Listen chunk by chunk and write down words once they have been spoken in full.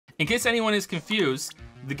In case anyone is confused,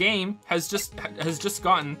 the game has just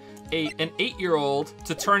gotten an 8-year-old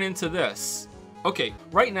to turn into this. Okay,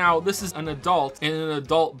 right now this is an adult in an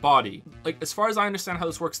adult body. Like, as far as I understand how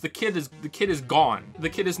this works, the kid is gone. The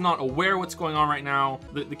kid is not aware what's going on right now.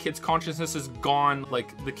 The kid's consciousness is gone.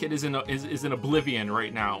 Like, the kid is in oblivion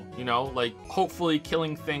right now. You know, like, hopefully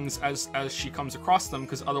killing things as she comes across them,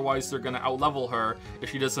 because otherwise they're gonna outlevel her if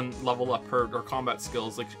she doesn't level up her combat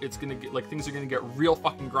skills. Like, it's gonna get, like, things are gonna get real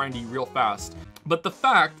fucking grindy real fast. But the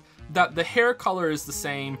fact that the hair color is the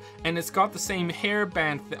same and it's got the same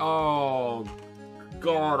hairband oh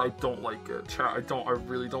God, I don't like it, chat. I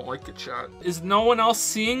really don't like it, chat. Is no one else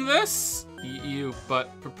seeing this? You, but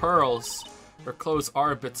for pearls, her clothes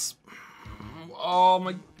are a bit. Oh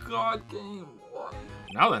my God, game.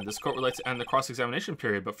 Now then, this court would like to end the cross-examination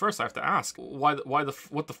period, but first I have to ask, what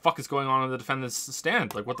the fuck is going on in the defendant's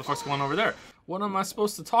stand? Like, what the fuck's going on over there? What am I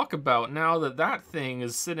supposed to talk about now that that thing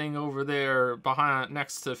is sitting over there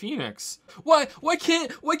next to Phoenix? Why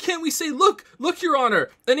can't we say, look, Your Honor,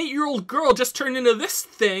 an 8-year-old girl just turned into this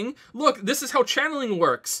thing. Look, this is how channeling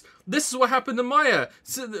works. This is what happened to Maya.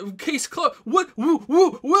 So, case closed. What?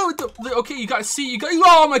 Woo. Okay, you gotta see.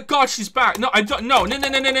 Oh my God, she's back. No, I don't. No.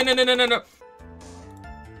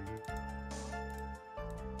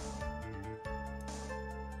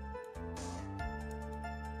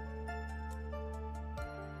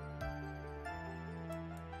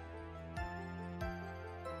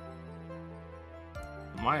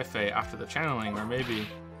 Maya Fey after the channeling, or maybe...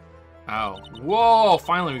 Ow. Whoa!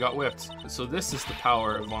 Finally we got whipped. So this is the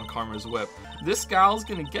power of Von Karma's whip. This gal's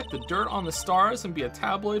gonna get the dirt on the stars and be a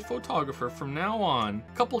tabloid photographer from now on.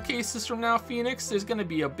 Couple cases from now, Phoenix, there's gonna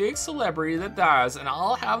be a big celebrity that dies, and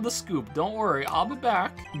I'll have the scoop. Don't worry, I'll be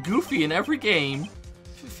back. Goofy in every game.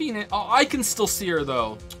 Phoenix... Oh, I can still see her,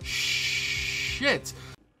 though. Shit.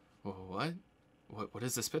 What? What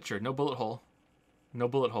is this picture? No bullet hole. No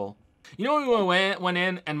bullet hole. You know when we went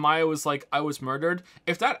in and Maya was like, I was murdered?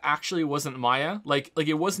 If that actually wasn't Maya, like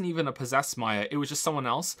it wasn't even a possessed Maya, it was just someone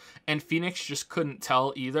else, and Phoenix just couldn't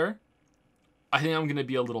tell either, I think I'm gonna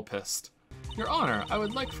be a little pissed. Your Honor, I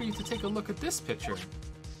would like for you to take a look at this picture.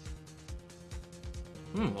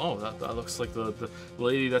 Oh, that looks like the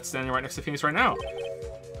lady that's standing right next to Phoenix right now.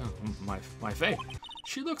 Oh, my Faye.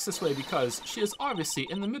 She looks this way because she is obviously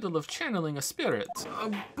in the middle of channeling a spirit.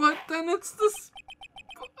 But then it's this...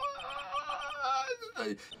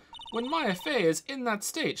 When Maya Fey is in that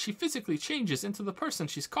state, she physically changes into the person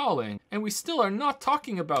she's calling, and we still are not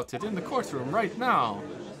talking about it in the courtroom right now.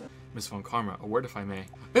 Miss Von Karma, a word if I may.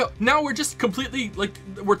 Now we're just completely, like,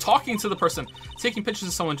 we're talking to the person. Taking pictures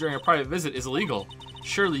of someone during a private visit is illegal.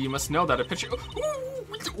 Surely you must know that a picture...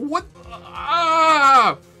 What?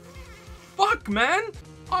 Fuck, man!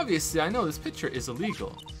 Obviously, I know this picture is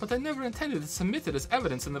illegal, but I never intended to submit it as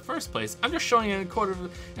evidence in the first place. I'm just showing it in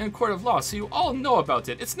a court of law, so you all know about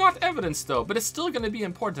it. It's not evidence, though, but it's still going to be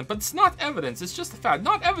important. But it's not evidence, it's just a fact.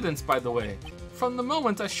 Not evidence, by the way. From the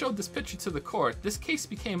moment I showed this picture to the court, this case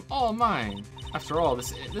became all mine. After all,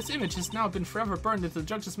 this image has now been forever burned into the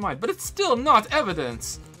judge's mind, but it's still not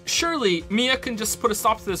evidence. Surely, Mia can just put a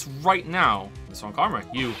stop to this right now. Miss Von Karma,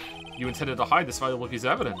 you intended to hide this valuable piece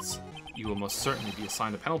of evidence. You will most certainly be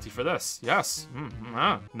assigned a penalty for this. Yes.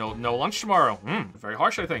 No lunch tomorrow. Very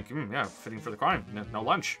harsh, I think. Yeah, fitting for the crime. No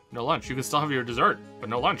lunch. No lunch. You can still have your dessert, but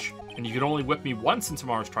no lunch. And you can only whip me once in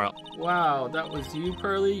tomorrow's trial. Wow, that was you,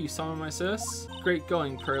 Pearly? You saw my sis? Great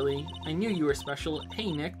going, Pearly. I knew you were special.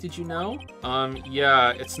 Hey, Nick, did you know?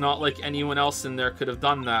 Yeah, it's not like anyone else in there could have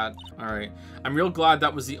done that. Alright. I'm real glad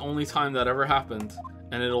that was the only time that ever happened.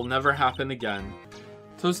 And it'll never happen again.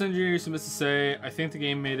 Toast Engineer submits to say, I think the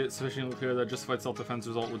game made it sufficiently clear that justified self-defense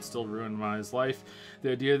result would still ruin Maya's life.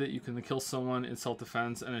 The idea that you can kill someone in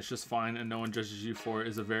self-defense and it's just fine and no one judges you for it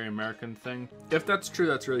is a very American thing. If that's true,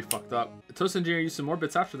 that's really fucked up. Toast Engineer used some more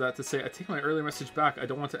bits after that to say, I take my earlier message back. I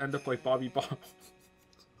don't want to end up like Bobby Bob.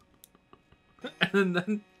 and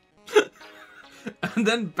then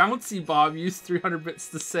Bouncy Bob used 300 bits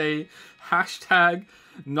to say, hashtag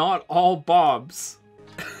not all Bobs.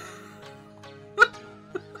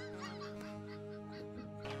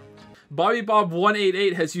 Bobby Bob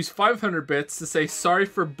 188 has used 500 bits to say sorry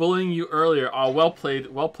for bullying you earlier. Oh, well played,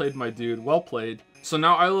 my dude. Well played. So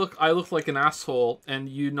now I look like an asshole, and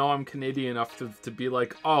you know I'm Canadian enough to be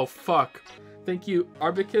like, oh fuck. Thank you,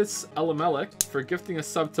 Arbicus Elamelech, for gifting a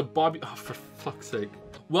sub to Bobby. Oh, for fuck's sake.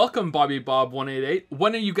 Welcome, Bobby Bob 188.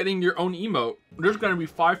 When are you getting your own emote? There's gonna be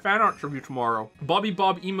 5 fan arts of you tomorrow. Bobby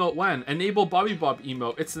Bob emote when? Enable Bobby Bob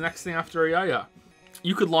emote. It's the next thing after Ayaya.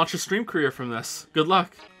 You could launch a stream career from this. Good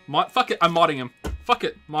luck. Fuck it, I'm modding him. Fuck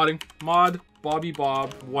it, modding. Mod. Bobby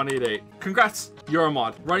Bob 188. Congrats, you're a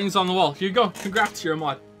mod. Writing's on the wall. Here you go. Congrats, you're a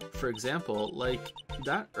mod. For example, like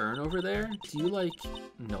that urn over there, do you like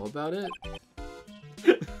know about it?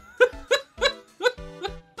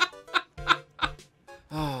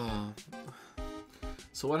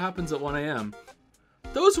 So what happens at 1 a.m.?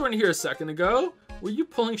 Those weren't here a second ago. Were you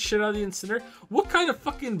pulling shit out of the incinerator? What kind of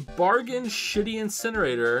fucking bargain shitty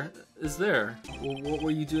incinerator is there? What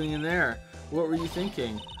were you doing in there? What were you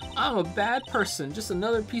thinking? I'm a bad person, just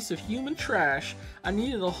another piece of human trash. I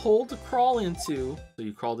needed a hole to crawl into. So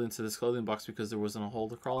you crawled into this clothing box because there wasn't a hole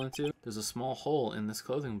to crawl into? There's a small hole in this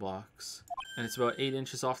clothing box. And it's about 8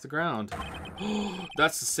 inches off the ground.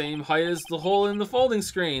 That's the same height as the hole in the folding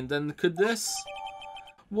screen. Then could this?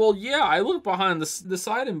 Well, yeah, I looked behind the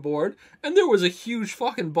siding board, and there was a huge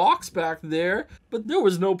fucking box back there, but there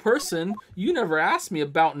was no person. You never asked me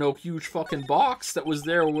about no huge fucking box that was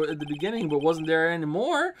there at the beginning, but wasn't there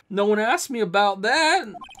anymore. No one asked me about that.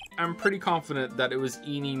 I'm pretty confident that it was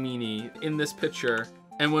Eeny Meeny in this picture,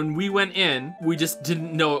 and when we went in, we just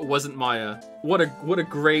didn't know it wasn't Maya. What a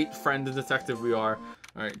great friend and detective we are.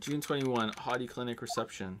 All right, June 21, Hottie Clinic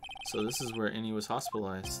reception. So this is where Innie was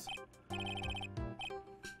hospitalized.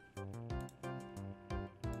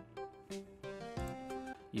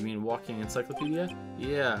 You mean walking encyclopedia?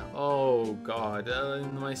 Yeah. Oh, God.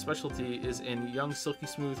 My specialty is in young, silky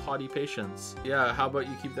smooth, haughty patients. Yeah, how about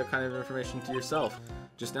you keep that kind of information to yourself?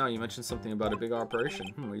 Just now you mentioned something about a big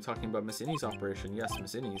operation. Are you talking about Miss Innie's operation? Yes,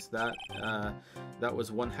 Miss Innie's. That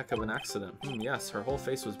was one heck of an accident. Yes, her whole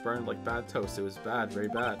face was burned like bad toast. It was bad, very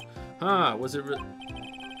bad. Huh, was it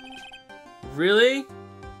really?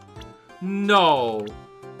 No.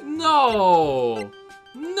 No.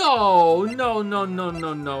 No, no, no, no,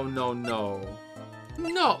 no, no, no, no.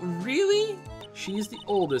 No, really? She's the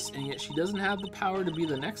oldest, and yet she doesn't have the power to be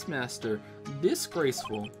the next master.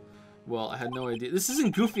 Disgraceful. Well, I had no idea. This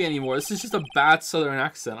isn't Goofy anymore. This is just a bad southern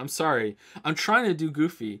accent. I'm sorry. I'm trying to do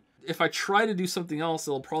Goofy. If I try to do something else,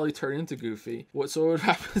 it'll probably turn into Goofy. So what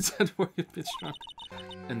happens at work a bit strong.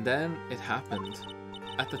 And then it happened.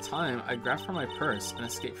 At the time, I grabbed for my purse and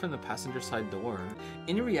escaped from the passenger side door.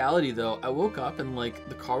 In reality though, I woke up and like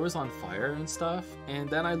the car was on fire and stuff, and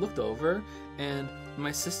then I looked over and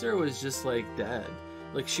my sister was just like dead.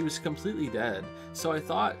 Like she was completely dead. So I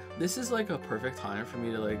thought this is like a perfect time for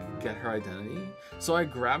me to like get her identity. So I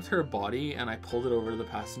grabbed her body and I pulled it over to the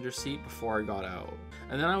passenger seat before I got out.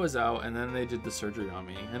 And then I was out and then they did the surgery on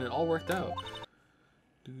me and it all worked out.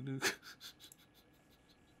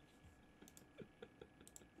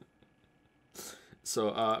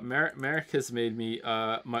 So, Merrick has made me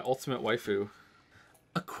my ultimate waifu.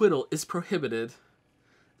 Acquittal is prohibited.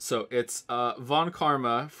 So, it's Von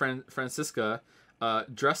Karma, Francisca,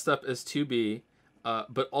 dressed up as 2B,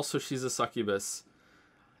 but also she's a succubus.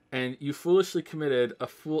 And you foolishly committed a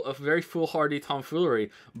very foolhardy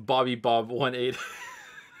tomfoolery, Bobby Bob 18.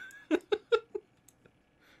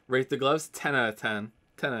 Rate the gloves, 10 out of 10.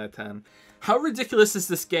 10 out of 10. How ridiculous is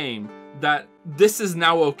this game that this is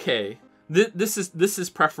now okay? This is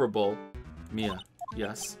preferable. Mia.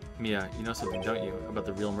 Yes. Mia, you know something, don't you? About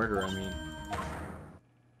the real murderer, I mean.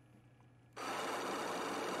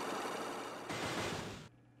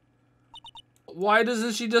 Why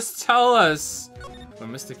doesn't she just tell us?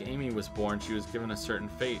 When Mystic Amy was born, she was given a certain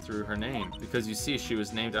fate through her name. Because you see, she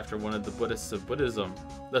was named after one of the Buddhists of Buddhism.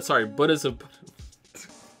 Sorry, Buddhism.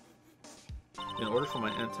 In order for my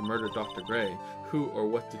aunt to murder Dr. Gray, who or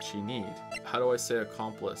what did she need? How do I say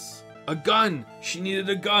accomplice? A gun! She needed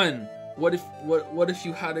a gun! What if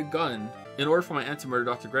you had a gun? In order for my aunt to murder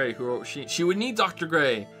Dr. Gray, she would need Dr.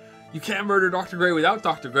 Gray! You can't murder Dr. Gray without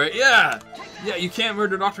Dr. Gray. Yeah! Yeah, you can't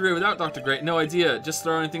murder Dr. Gray without Dr. Gray. No idea. Just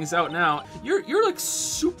throwing things out now. You're like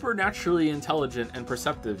supernaturally intelligent and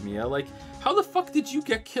perceptive, Mia. Like, how the fuck did you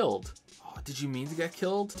get killed? Did you mean to get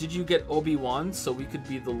killed? Did you get Obi-Wan so we could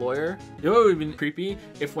be the lawyer? You know what would have been creepy?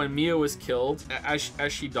 If when Mia was killed, as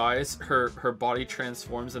she dies, her body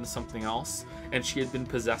transforms into something else, and she had been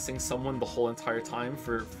possessing someone the whole entire time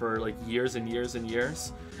for like years and years and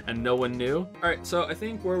years, and no one knew. Alright, so I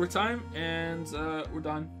think we're over time, and we're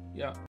done. Yeah.